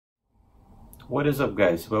What is up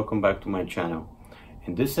guys, welcome back to my channel.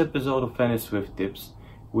 In this episode of NSSwift Tips,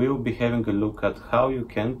 we will be having a look at how you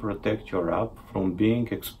can protect your app from being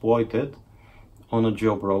exploited on a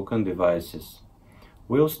jailbroken devices.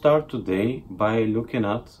 We'll start today by looking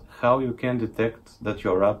at how you can detect that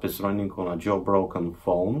your app is running on a jailbroken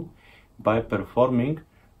phone by performing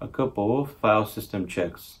a couple of file system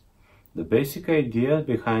checks. The basic idea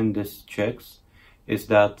behind these checks is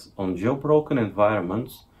that on jailbroken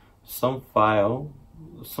environments, some files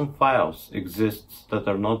exist that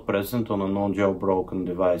are not present on a non-jailbroken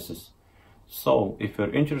devices. So if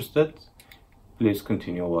you're interested, please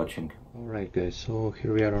continue watching. Alright guys, so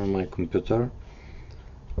here we are on my computer.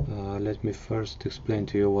 Let me first explain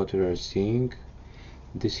to you what we are seeing.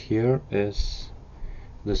 This here is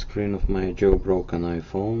the screen of my jailbroken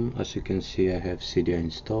iPhone. As you can see, I have Cydia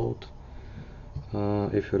installed.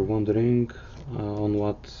 If you're wondering on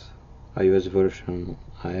what iOS version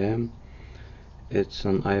I am, it's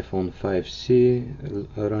an iPhone 5C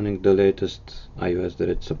running the latest iOS that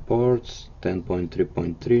it supports,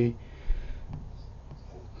 10.3.3.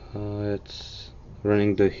 It's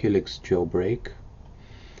running the Helix jailbreak.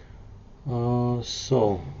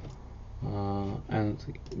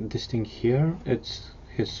 And this thing here, it's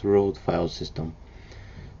his root file system.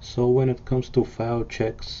 So when it comes to file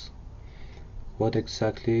checks, what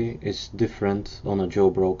exactly is different on a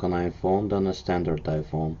jailbroken iPhone than a standard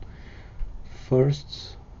iPhone?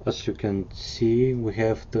 First, as you can see, we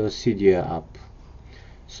have the Cydia app.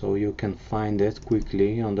 So you can find it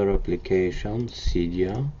quickly under application,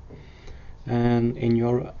 Cydia. And in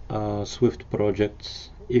your Swift projects,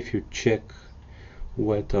 if you check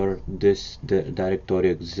whether this directory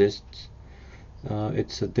exists,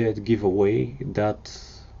 it's a dead giveaway that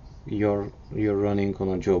you're running on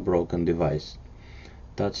a jailbroken device.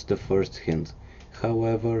 That's the first hint.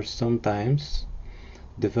 However, sometimes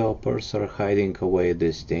developers are hiding away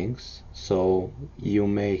these things, so you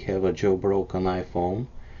may have a jailbroken iPhone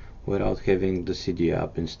without having the Cydia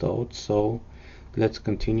app installed. So let's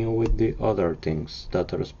continue with the other things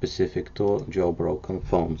that are specific to jailbroken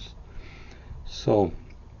phones. So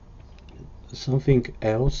something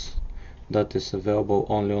else that is available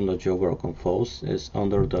only on the jailbroken phones is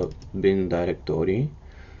under the bin directory.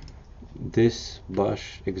 This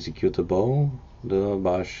bash executable, the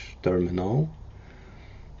bash terminal.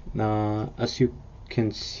 As you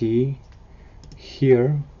can see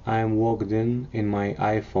here, I am logged in my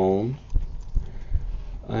iPhone,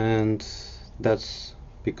 and that's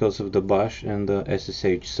because of the bash and the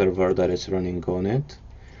SSH server that is running on it.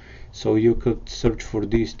 So you could search for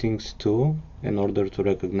these things too in order to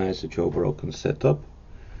recognize a jailbroken setup.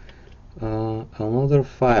 Another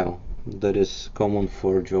file that is common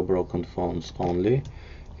for jailbroken phones only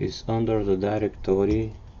is under the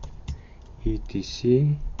directory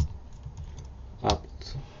etc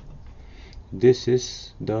apt. This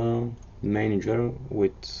is the manager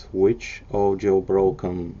with which all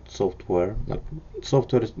jailbroken software, like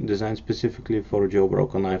software designed specifically for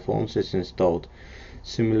jailbroken iPhones, is installed.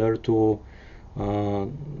 Similar to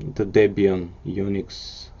the Debian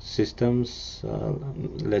Unix systems,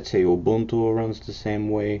 let's say Ubuntu runs the same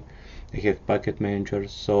way. They have packet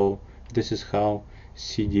managers, so this is how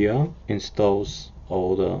Cydia installs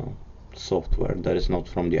all the software that is not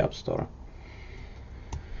from the App Store.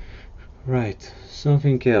 Right,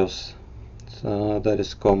 something else that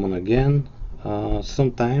is common again.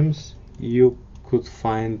 Sometimes you could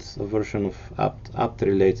find a version of apt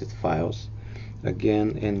related files,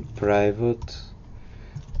 again in private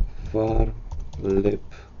var lib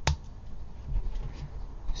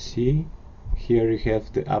c. Here you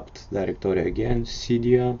have the apt directory again,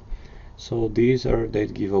 Cydia. So these are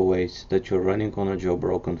dead giveaways that you're running on a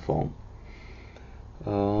jailbroken phone.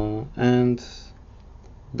 And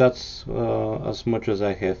that's as much as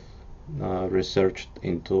I have researched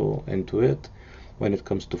into it when it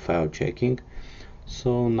comes to file checking.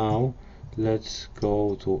 So now let's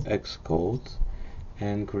go to Xcode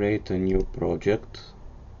and create a new project.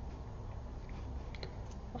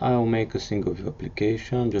 I'll make a single view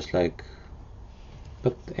application, just like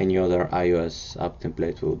any other iOS app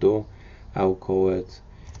template will do. I'll call it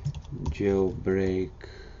jailbreak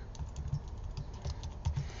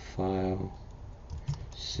file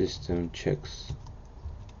system checks,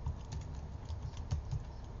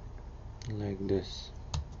 like this.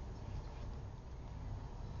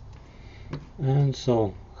 And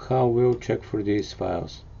so how we'll check for these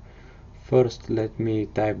files? First, let me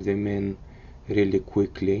type them in really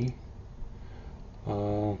quickly.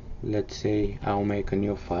 Let's say I'll make a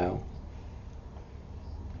new file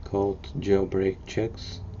called jailbreak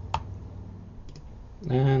checks,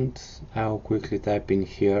 and I'll quickly type in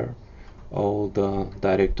here all the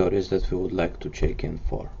directories that we would like to check in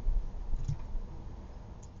for.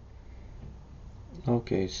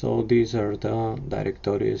 Okay, so these are the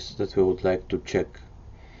directories that we would like to check,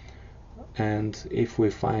 and if we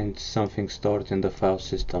find something stored in the file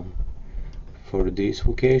system for these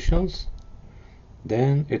locations,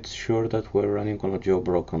 then it's sure that we're running on a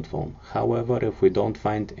jailbroken phone. However, if we don't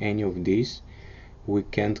find any of these, we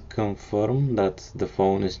can't confirm that the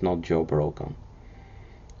phone is not jailbroken.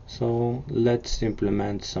 So let's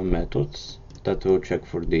implement some methods that will check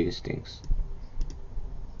for these things.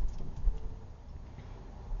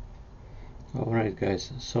 Alright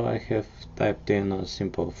guys, so I have typed in a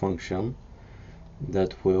simple function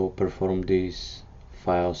that will perform these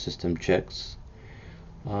file system checks.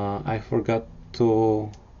 I forgot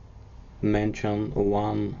to mention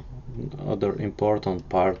one other important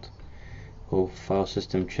part of file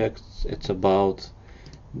system checks. It's about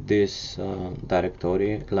this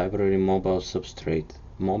directory, library mobile substrate.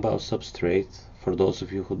 Mobile substrate, for those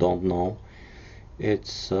of you who don't know,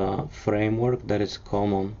 it's a framework that is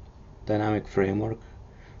common, dynamic framework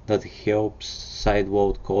that helps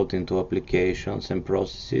sideload code into applications and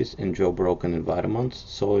processes in jailbroken environments.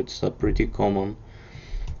 So it's a pretty common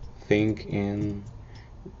thing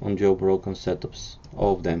on jailbroken setups.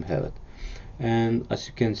 All of them have it. And as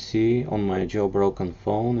you can see on my jailbroken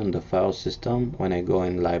phone in the file system, when I go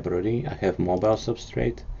in library, I have mobile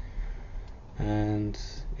substrate, and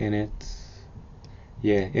in it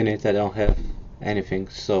I don't have anything.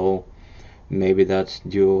 So maybe that's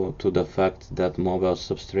due to the fact that mobile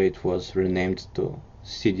substrate was renamed to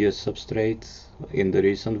CDS substrate in the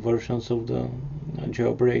recent versions of the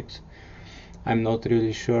jailbreaks. I'm not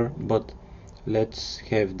really sure, but let's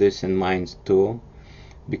have this in mind too,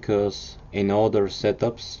 because in other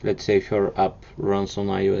setups, let's say if your app runs on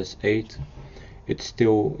iOS 8,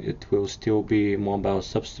 it will still be mobile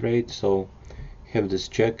substrate, so have this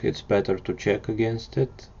check. It's better to check against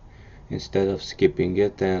it instead of skipping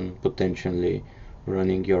it and potentially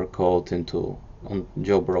running your code on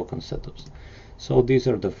jailbroken setups. So these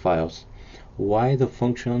are the files. Why the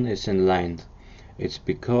function is inlined? It's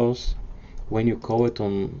because when you call it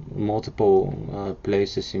on multiple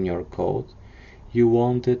places in your code, you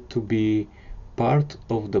want it to be part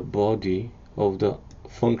of the body of the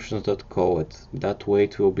functions that call it. That way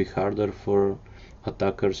it will be harder for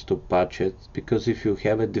attackers to patch it, because if you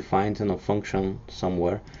have it defined in a function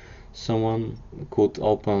somewhere, someone could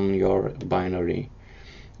open your binary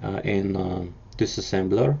in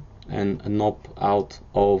disassembler and knock out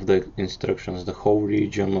all of the instructions, the whole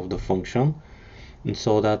region of the function, and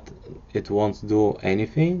so that it won't do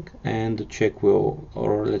anything, and the check will,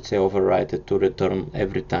 or let's say, override it to return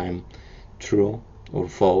every time true or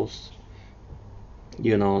false.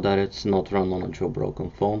 You know that it's not run on a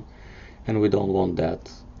jailbroken phone, and we don't want that.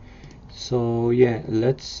 So yeah,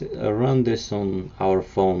 let's run this on our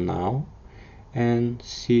phone now and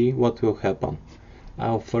see what will happen.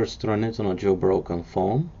 I'll first run it on a jailbroken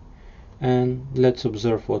phone, and let's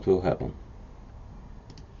observe what will happen.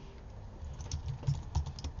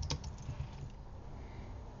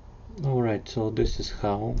 Alright, so this is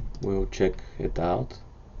how we'll check it out.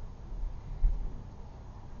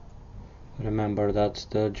 Remember, that's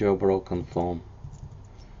the jailbroken phone.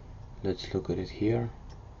 Let's look at it here.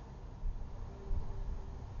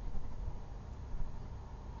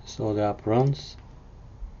 So the app runs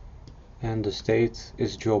and the state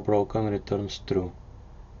is jailbroken, returns true.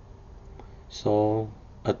 So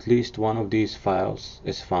at least one of these files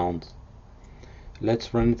is found.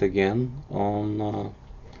 Let's run it again on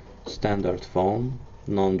standard phone,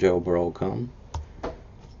 non-jailbroken,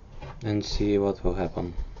 and see what will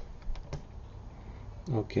happen.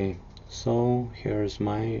 Okay, so here's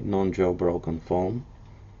my non-jailbroken phone.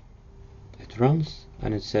 It runs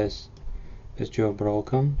and it says, is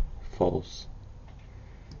jailbroken? False.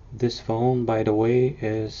 This phone, by the way,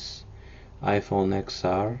 is iPhone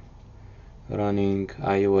XR running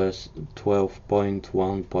iOS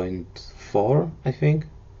 12.1.4, I think,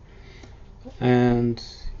 and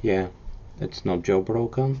yeah, it's not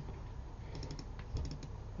jailbroken,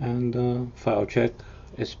 and file check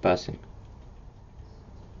is passing.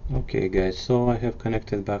 Okay guys, so I have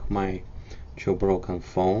connected back my jailbroken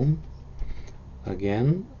phone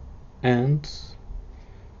again, and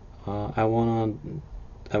I want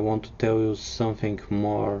to tell you something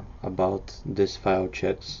more about this file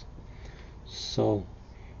checks. So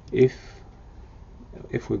if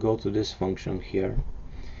we go to this function here,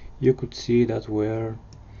 you could see that we're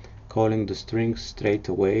calling the strings straight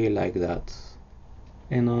away like that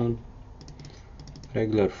in a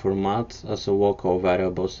regular format as a local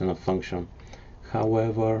variables in a function.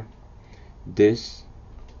 However, this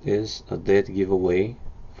is a dead giveaway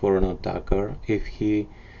for an attacker if he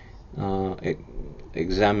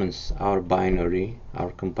examines our binary,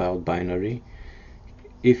 our compiled binary.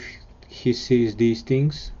 If he sees these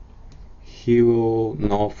things, he will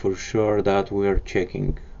know for sure that we are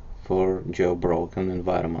checking for jailbroken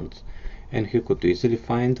environments, and he could easily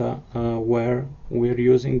find where we're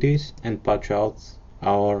using this and patch out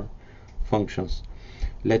our functions.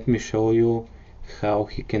 Let me show you how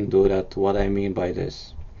he can do that, what I mean by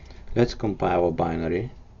this. Let's compile a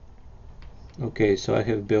binary. Okay, so I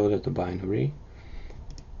have built a binary.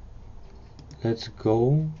 Let's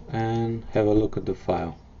go and have a look at the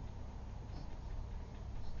file.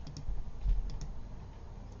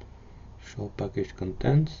 Show package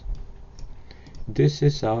contents. This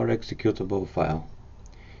is our executable file.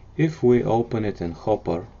 If we open it in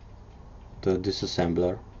Hopper, the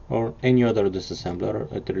disassembler, or any other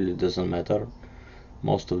disassembler, it really doesn't matter.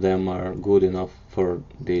 Most of them are good enough for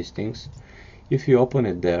these things. If you open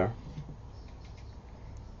it there,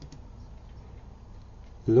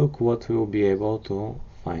 look what we'll be able to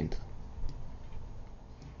find.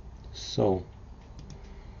 So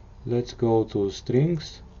let's go to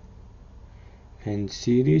strings and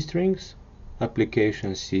CD strings,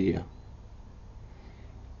 application Cydia,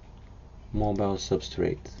 mobile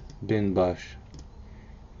substrate, bin bash,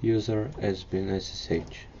 user sbin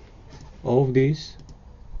ssh. All of these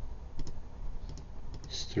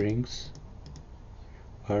strings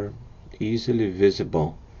are easily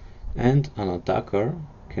visible, and an attacker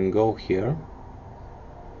can go here.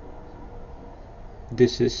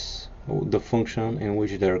 This is the function in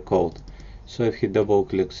which they are called. So if he double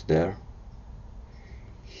clicks there,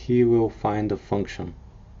 he will find the function.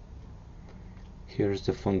 Here's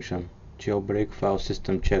the function: jailbreak file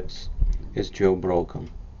system checks is jailbroken.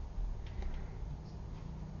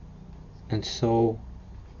 And so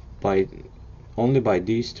only by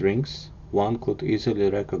these strings one could easily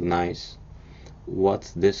recognize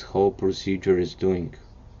what this whole procedure is doing.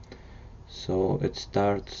 So it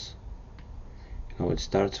starts, it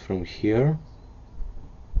starts from here.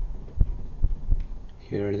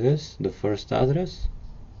 Here it is, the first address,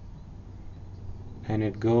 and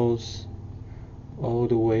it goes all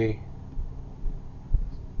the way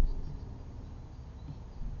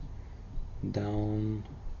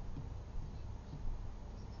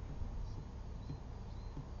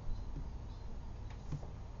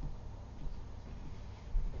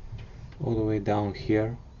down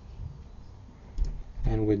here,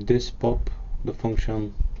 and with this pop the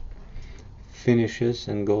function finishes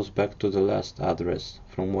and goes back to the last address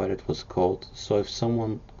from where it was called. So if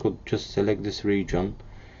someone could just select this region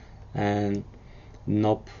and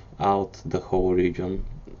nop out the whole region,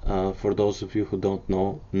 for those of you who don't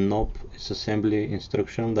know, nop is assembly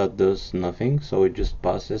instruction that does nothing, so it just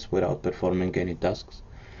passes without performing any tasks.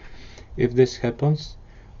 If this happens,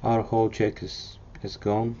 our whole check is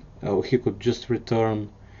gone. He could just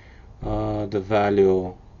return the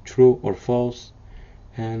value true or false,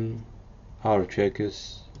 and our check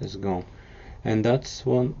is gone. And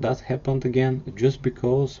that happened again just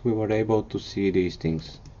because we were able to see these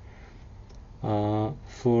things. And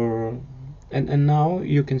now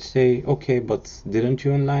you can say, okay, but didn't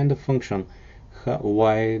you inline the function?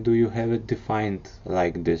 Why do you have it defined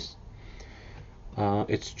like this?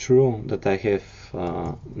 It's true that I have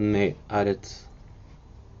added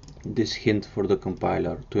this hint for the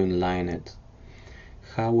compiler to inline it.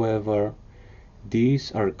 However,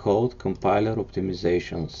 these are called compiler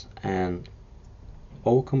optimizations, and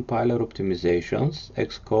all compiler optimizations,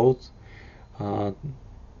 Xcode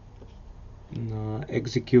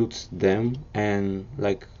executes them and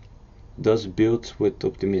does builds with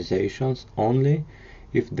optimizations only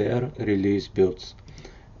if they are release builds.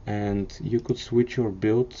 And you could switch your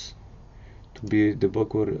builds to be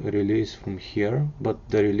debug or release from here, but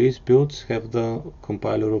the release builds have the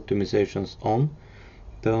compiler optimizations on.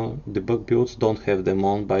 The debug builds don't have them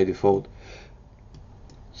on by default.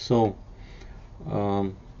 So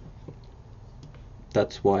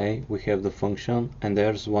that's why we have the function. And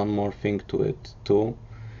there's one more thing to it too.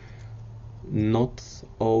 Not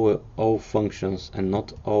all functions, and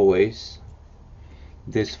not always,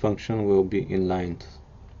 this function will be inlined.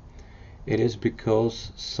 It is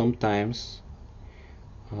because sometimes,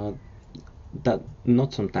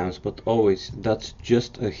 not sometimes, but always, that's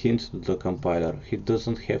just a hint to the compiler. He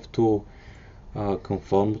doesn't have to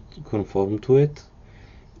conform to it.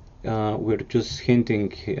 We're just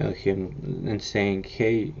hinting him and saying,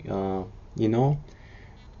 hey,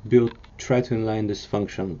 try to inline this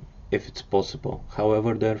function if it's possible.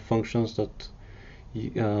 However, there are functions that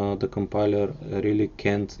the compiler really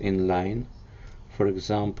can't inline. For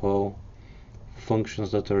example,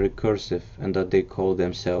 functions that are recursive and that they call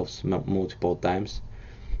themselves multiple times.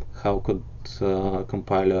 How could a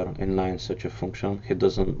compiler inline such a function?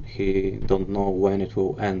 He don't know when it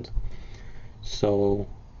will end. So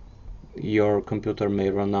your computer may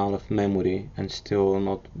run out of memory and still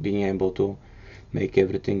not being able to make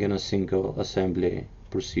everything in a single assembly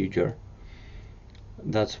procedure.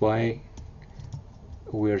 That's why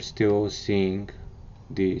we're still seeing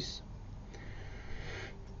these.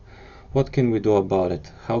 What can we do about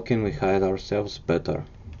it? How can we hide ourselves better?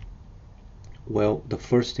 Well, the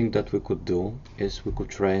first thing that we could do is we could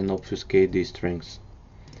try and obfuscate these strings.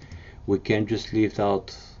 We can't just leave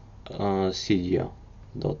out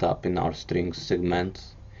cedia.app in our strings segment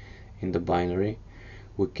in the binary.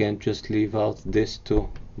 We can't just leave out this to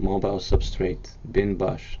mobile substrate, bin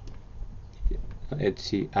bash,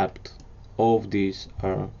 etc apt. All of these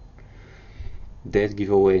are dead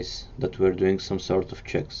giveaways that we're doing some sort of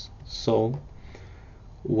checks. So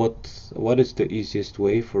what is the easiest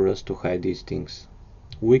way for us to hide these things?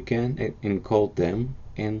 We can encode them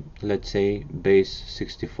in, let's say, base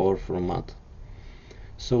 64 format,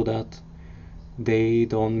 so that they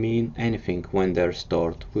don't mean anything when they're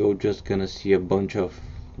stored. We're just gonna see a bunch of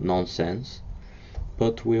nonsense,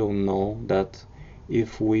 but we'll know that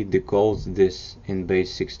if we decode this in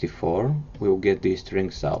base 64, we'll get these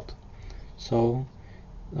strings out. So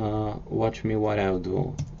watch me what I'll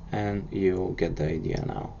do and you'll get the idea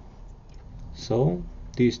now. So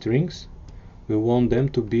these strings, we want them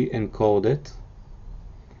to be encoded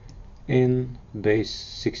in base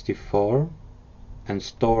 64 and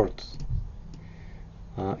stored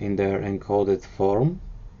in their encoded form,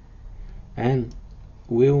 and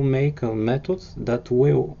we'll make a method that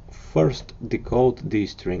will first decode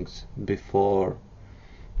these strings before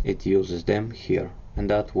it uses them here, and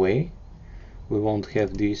that way we won't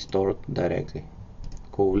have these stored directly.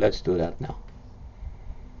 Cool, let's do that now.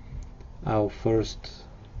 I'll first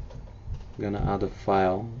gonna add a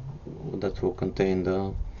file that will contain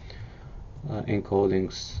the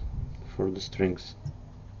encodings for the strings.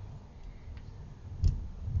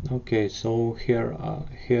 Okay, so here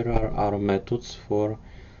are our methods for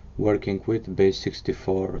working with base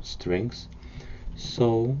 64 strings.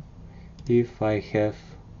 So if I have,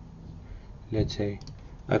 let's say,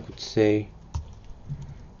 I could say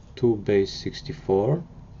to base 64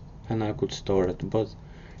 and I could store it, but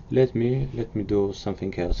let me do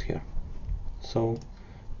something else here. So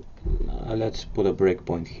let's put a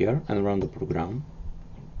breakpoint here and run the program.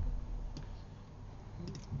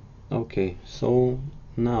 Okay, so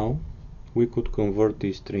now we could convert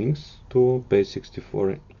these strings to base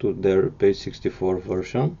 64, to their base 64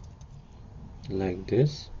 version, like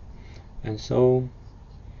this. And so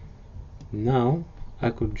now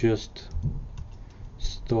I could just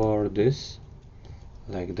store this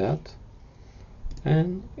like that,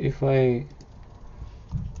 and if I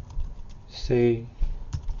say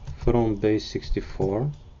from base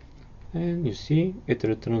 64, and you see it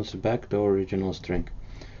returns back the original string.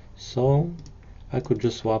 So I could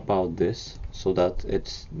just swap out this so that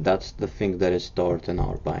that's the thing that is stored in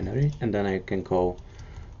our binary, and then I can go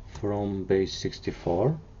from base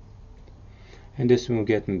 64 and this will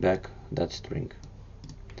get me back that string.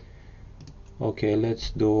 Okay,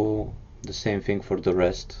 let's do the same thing for the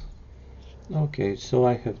rest. Okay, so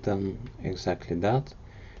I have done exactly that.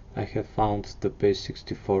 I have found the base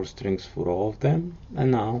 64 strings for all of them,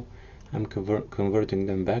 and now I'm converting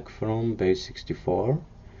them back from base 64,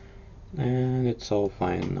 and it's all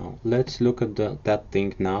fine now. Let's look at that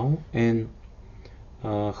thing now in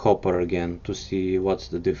Hopper again to see what's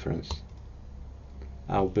the difference.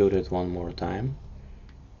 I'll build it one more time.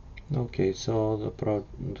 Okay, so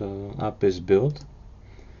the app is built.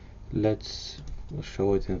 Let's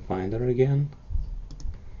show it in Finder again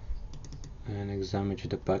and examine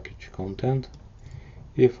the package content.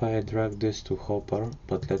 If I drag this to Hopper,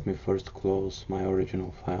 but let me first close my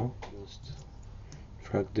original file, just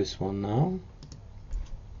drag this one now,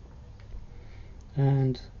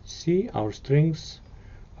 and see, our strings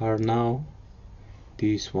are now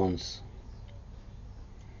these ones.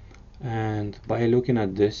 And by looking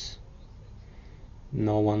at this,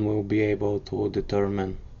 no one will be able to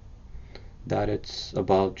determine that it's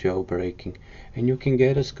about jailbreaking. And you can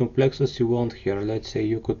get as complex as you want here. Let's say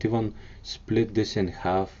you could even split this in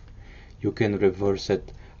half. You can reverse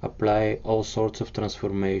it, apply all sorts of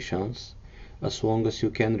transformations. As long as you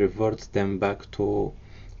can revert them back to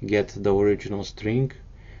get the original string,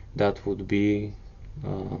 that would be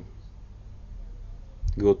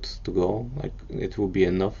good to go. Like, it will be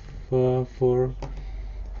enough for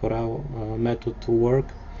our method to work.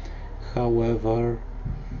 However,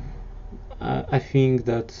 I think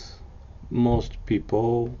that most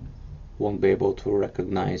people won't be able to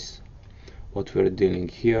recognize what we're dealing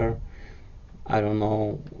here. I don't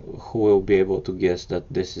know who will be able to guess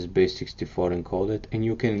that this is base 64 encoded, and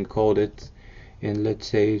you can encode it in, let's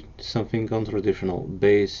say, something untraditional,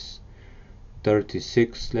 base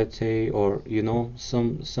 36, let's say, or you know,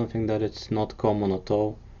 something that it's not common at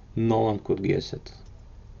all. No one could guess it.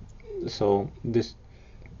 So this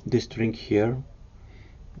string here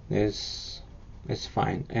is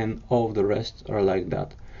fine, and all of the rest are like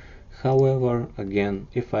that. However, again,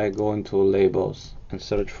 if I go into labels and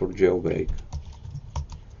search for jailbreak,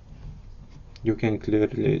 you can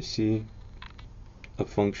clearly see a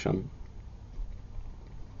function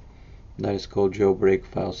that is called jailbreak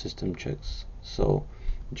file system checks. So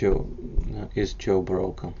is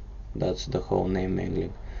jailbroken. That's the whole name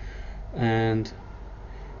mainly. And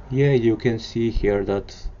yeah, you can see here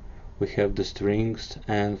that we have the strings,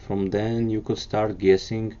 and from then you could start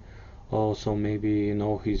guessing, oh, so maybe, you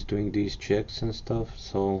know, he's doing these checks and stuff.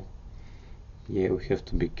 So yeah, we have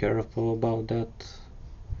to be careful about that.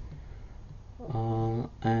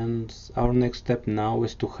 And our next step now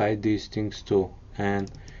is to hide these things too.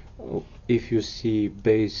 And if you see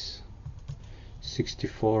base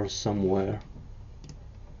 64 somewhere,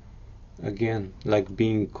 again, like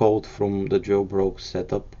being called from the jailbroke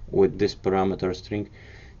setup with this parameter string,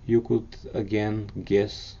 you could again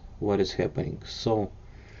guess what is happening. So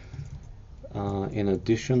in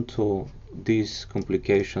addition to these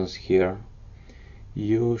complications here,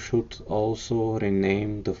 you should also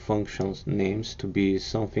rename the functions names to be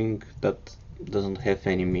something that doesn't have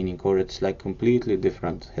any meaning, or it's like completely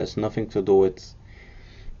different, has nothing to do with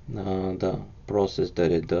the process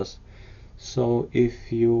that it does. So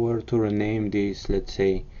if you were to rename these, let's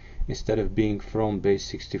say, instead of being from base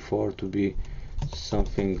 64 to be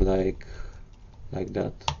something like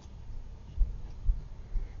that,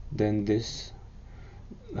 then this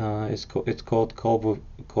it's called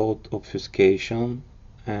code obfuscation,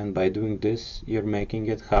 and by doing this you're making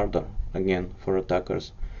it harder again for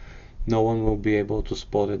attackers. No one will be able to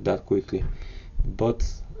spot it that quickly. But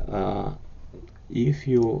if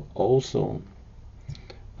you also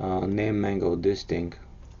name mangle this thing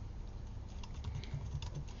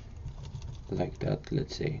like that,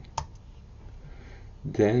 let's say,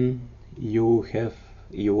 then you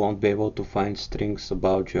won't be able to find strings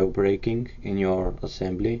about jailbreaking in your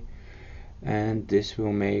assembly, and this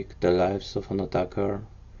will make the lives of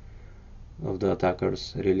the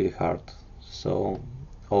attackers really hard. So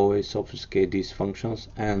always obfuscate these functions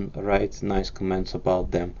and write nice comments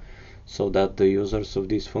about them, so that the users of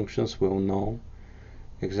these functions will know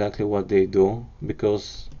exactly what they do,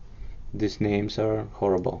 because these names are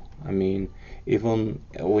horrible. I mean, even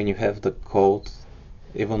when you have the code,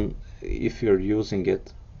 even if you're using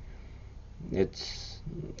it, it's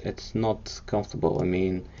not comfortable. I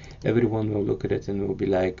mean, everyone will look at it and will be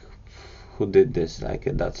like, who did this? Like,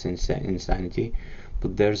 that's insanity.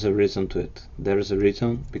 But there's a reason to it. There's a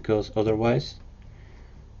reason, because otherwise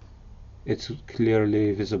it's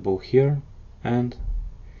clearly visible here, and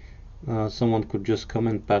someone could just come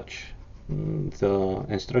and patch the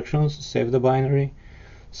instructions, save the binary,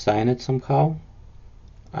 sign it somehow.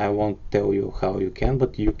 I won't tell you how you can,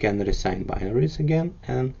 but you can resign binaries again,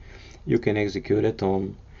 and you can execute it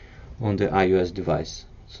on the iOS device.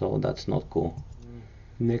 So that's not cool.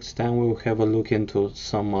 Next time we'll have a look into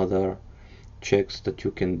some other checks that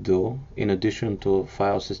you can do in addition to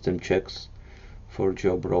file system checks for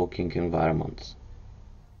jailbroken environments.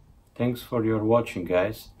 Thanks for your watching,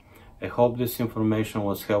 guys. I hope this information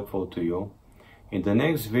was helpful to you. In the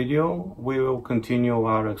next video we will continue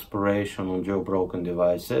our exploration on jailbroken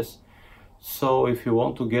devices, so if you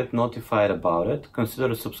want to get notified about it,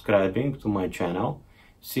 consider subscribing to my channel.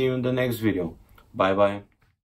 See you in the next video. Bye bye.